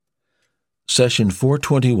Session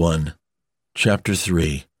 421, Chapter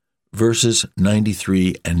 3, verses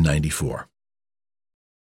 93 and 94.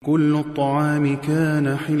 كل الطعام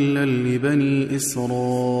كان حلا لبني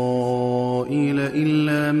إسرائيل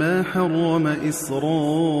إلا ما حرم إسرائيل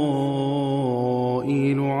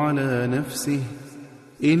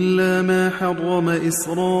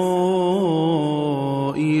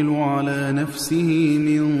على نفسه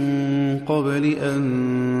من قبل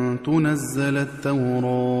أن تنزل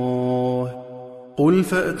التوراة قل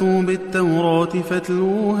فأتوا بالتوراة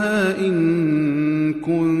فاتلوها إن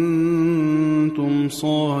كنتم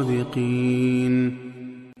صادقين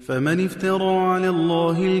فمن افترى على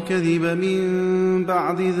الله الكذب من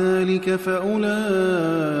بعد ذلك فأولئك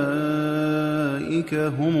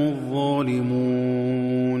هم الظالمون.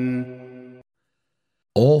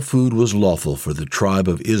 All food was lawful for the tribe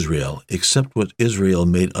of Israel except what Israel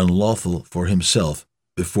made unlawful for himself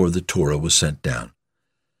before the Torah was sent down.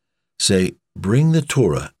 Say, bring the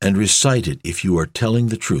Torah and recite it if you are telling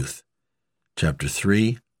the truth. Chapter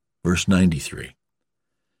 3, verse 93.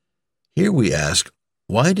 Here we ask,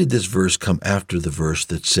 why did this verse come after the verse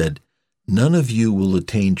that said, none of you will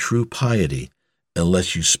attain true piety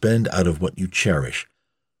unless you spend out of what you cherish?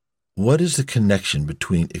 What is the connection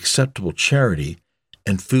between acceptable charity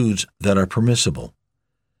and foods that are permissible?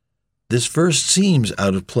 This verse seems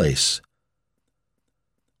out of place.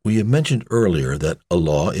 We have mentioned earlier that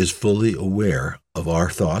Allah is fully aware of our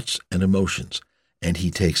thoughts and emotions, and He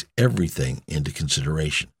takes everything into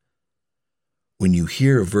consideration. When you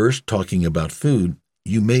hear a verse talking about food,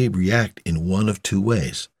 you may react in one of two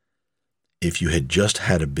ways. If you had just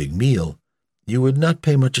had a big meal, you would not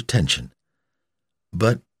pay much attention.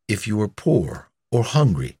 But if you were poor or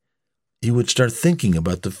hungry, you would start thinking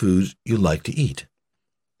about the foods you like to eat.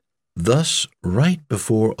 Thus, right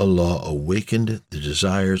before Allah awakened the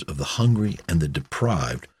desires of the hungry and the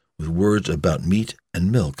deprived with words about meat and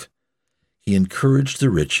milk, He encouraged the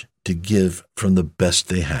rich to give from the best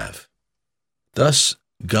they have. Thus,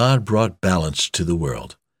 God brought balance to the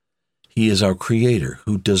world. He is our Creator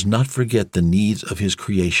who does not forget the needs of His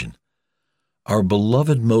creation. Our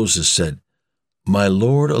beloved Moses said, "My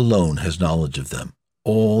Lord alone has knowledge of them,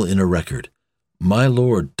 all in a record. My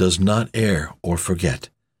Lord does not err or forget."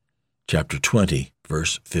 Chapter 20,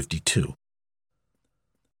 verse 52.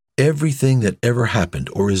 Everything that ever happened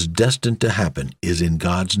or is destined to happen is in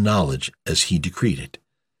God's knowledge as He decreed it.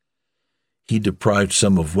 He deprived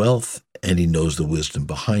some of wealth, and He knows the wisdom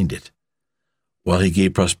behind it, while He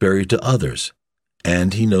gave prosperity to others,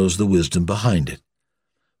 and He knows the wisdom behind it.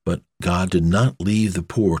 But God did not leave the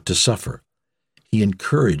poor to suffer. He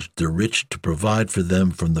encouraged the rich to provide for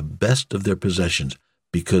them from the best of their possessions,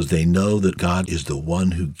 because they know that God is the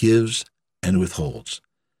one who gives and withholds.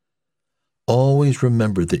 Always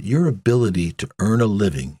remember that your ability to earn a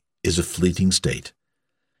living is a fleeting state.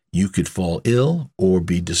 You could fall ill or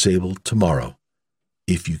be disabled tomorrow.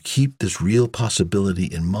 If you keep this real possibility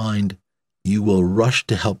in mind, you will rush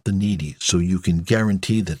to help the needy so you can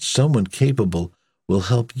guarantee that someone capable will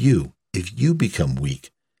help you if you become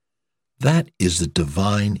weak. That is the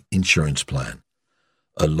divine insurance plan.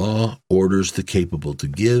 Allah orders the capable to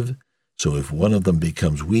give, so if one of them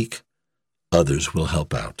becomes weak, others will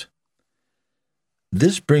help out.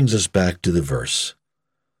 This brings us back to the verse.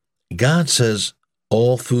 God says,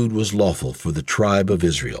 all food was lawful for the tribe of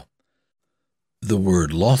Israel. The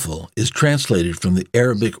word lawful is translated from the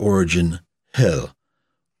Arabic origin hel.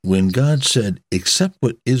 When God said, except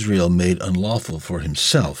what Israel made unlawful for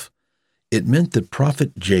himself, it meant that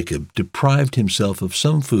Prophet Jacob deprived himself of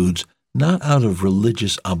some foods not out of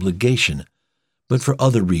religious obligation, but for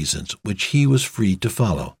other reasons which he was free to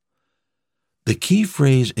follow. The key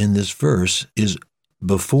phrase in this verse is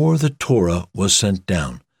before the Torah was sent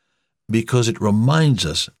down, because it reminds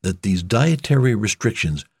us that these dietary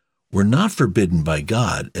restrictions were not forbidden by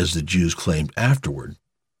God as the Jews claimed afterward.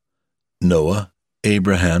 Noah,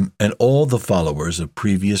 Abraham, and all the followers of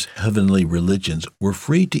previous heavenly religions were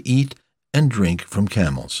free to eat and drink from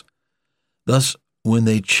camels. Thus, when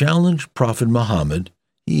they challenged Prophet Muhammad,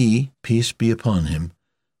 he, peace be upon him,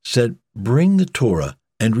 said, bring the Torah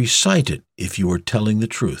and recite it if you are telling the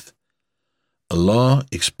truth. Allah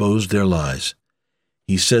exposed their lies.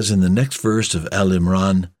 He says in the next verse of Al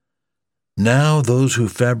Imran, now those who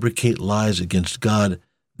fabricate lies against God,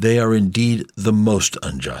 they are indeed the most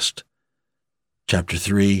unjust. Chapter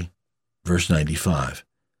 3, verse 95.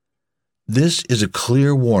 This is a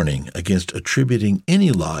clear warning against attributing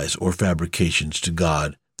any lies or fabrications to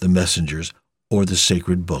God, the messengers, or the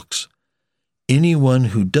sacred books. Anyone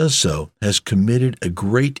who does so has committed a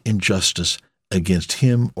great injustice against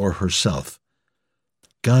him or herself.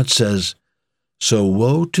 God says, So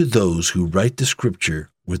woe to those who write the Scripture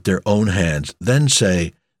with their own hands, then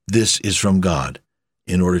say, "This is from God,"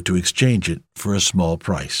 in order to exchange it for a small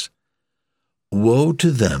price. Woe to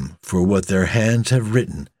them for what their hands have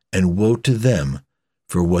written, and woe to them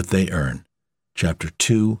for what they earn. Chapter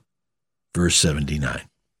 2, verse 79.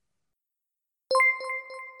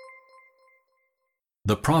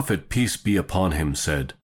 The prophet, peace be upon him,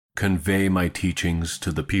 said, "Convey my teachings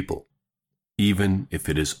to the people, even if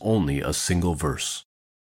it is only a single verse."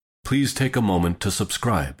 Please take a moment to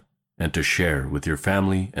subscribe and to share with your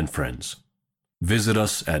family and friends. Visit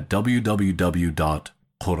us at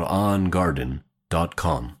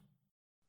www.qurangarden.com.